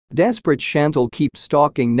Desperate Shantel keeps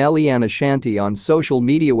stalking Nelly and Ashanti on social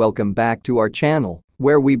media. Welcome back to our channel,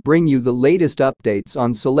 where we bring you the latest updates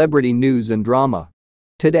on celebrity news and drama.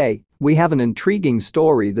 Today, we have an intriguing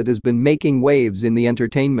story that has been making waves in the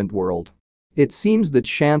entertainment world. It seems that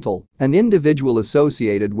Shantel, an individual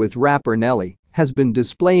associated with rapper Nelly, has been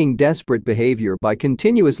displaying desperate behavior by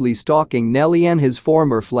continuously stalking Nelly and his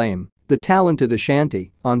former flame, the talented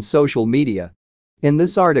Ashanti, on social media. In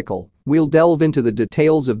this article, we'll delve into the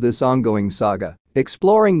details of this ongoing saga,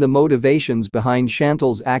 exploring the motivations behind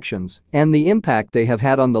Shantel's actions and the impact they have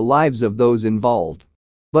had on the lives of those involved.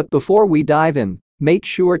 But before we dive in, make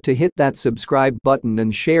sure to hit that subscribe button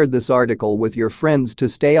and share this article with your friends to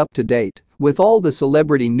stay up to date with all the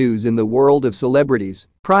celebrity news. In the world of celebrities,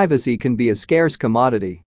 privacy can be a scarce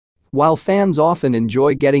commodity. While fans often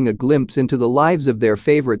enjoy getting a glimpse into the lives of their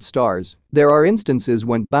favorite stars, there are instances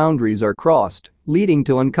when boundaries are crossed, leading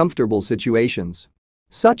to uncomfortable situations.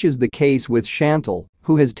 Such is the case with Shantel,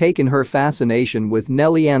 who has taken her fascination with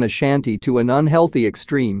Nelly and Ashanti to an unhealthy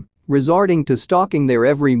extreme, resorting to stalking their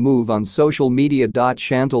every move on social media.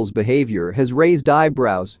 Shantel's behavior has raised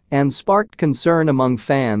eyebrows and sparked concern among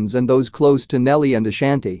fans and those close to Nelly and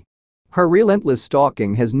Ashanti. Her relentless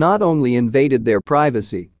stalking has not only invaded their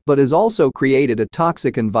privacy, but has also created a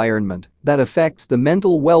toxic environment that affects the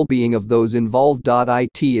mental well-being of those involved. It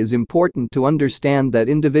is important to understand that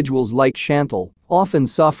individuals like Shantel often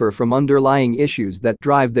suffer from underlying issues that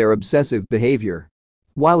drive their obsessive behavior.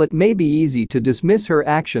 While it may be easy to dismiss her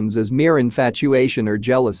actions as mere infatuation or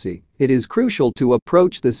jealousy, it is crucial to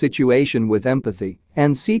approach the situation with empathy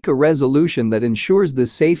and seek a resolution that ensures the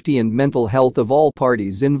safety and mental health of all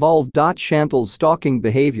parties involved. Shantel's stalking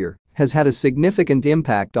behavior has had a significant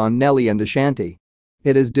impact on Nelly and Ashanti.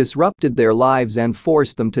 It has disrupted their lives and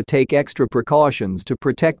forced them to take extra precautions to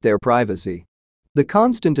protect their privacy. The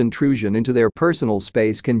constant intrusion into their personal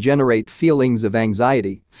space can generate feelings of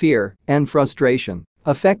anxiety, fear, and frustration,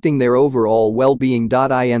 affecting their overall well-being.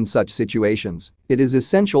 In such situations, it is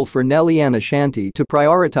essential for Nelly and Ashanti to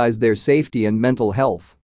prioritize their safety and mental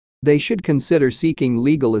health. They should consider seeking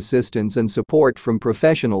legal assistance and support from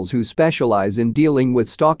professionals who specialize in dealing with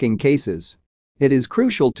stalking cases. It is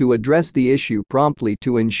crucial to address the issue promptly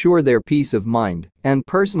to ensure their peace of mind and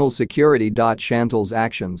personal security. Shantel's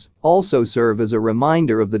actions also serve as a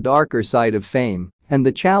reminder of the darker side of fame and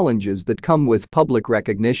the challenges that come with public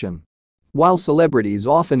recognition. While celebrities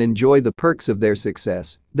often enjoy the perks of their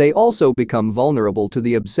success, they also become vulnerable to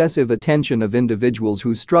the obsessive attention of individuals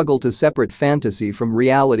who struggle to separate fantasy from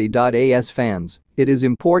reality. As fans, it is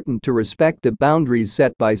important to respect the boundaries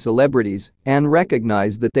set by celebrities and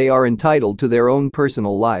recognize that they are entitled to their own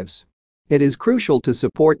personal lives. It is crucial to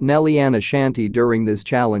support Nelly and Ashanti during this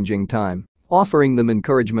challenging time, offering them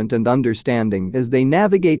encouragement and understanding as they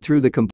navigate through the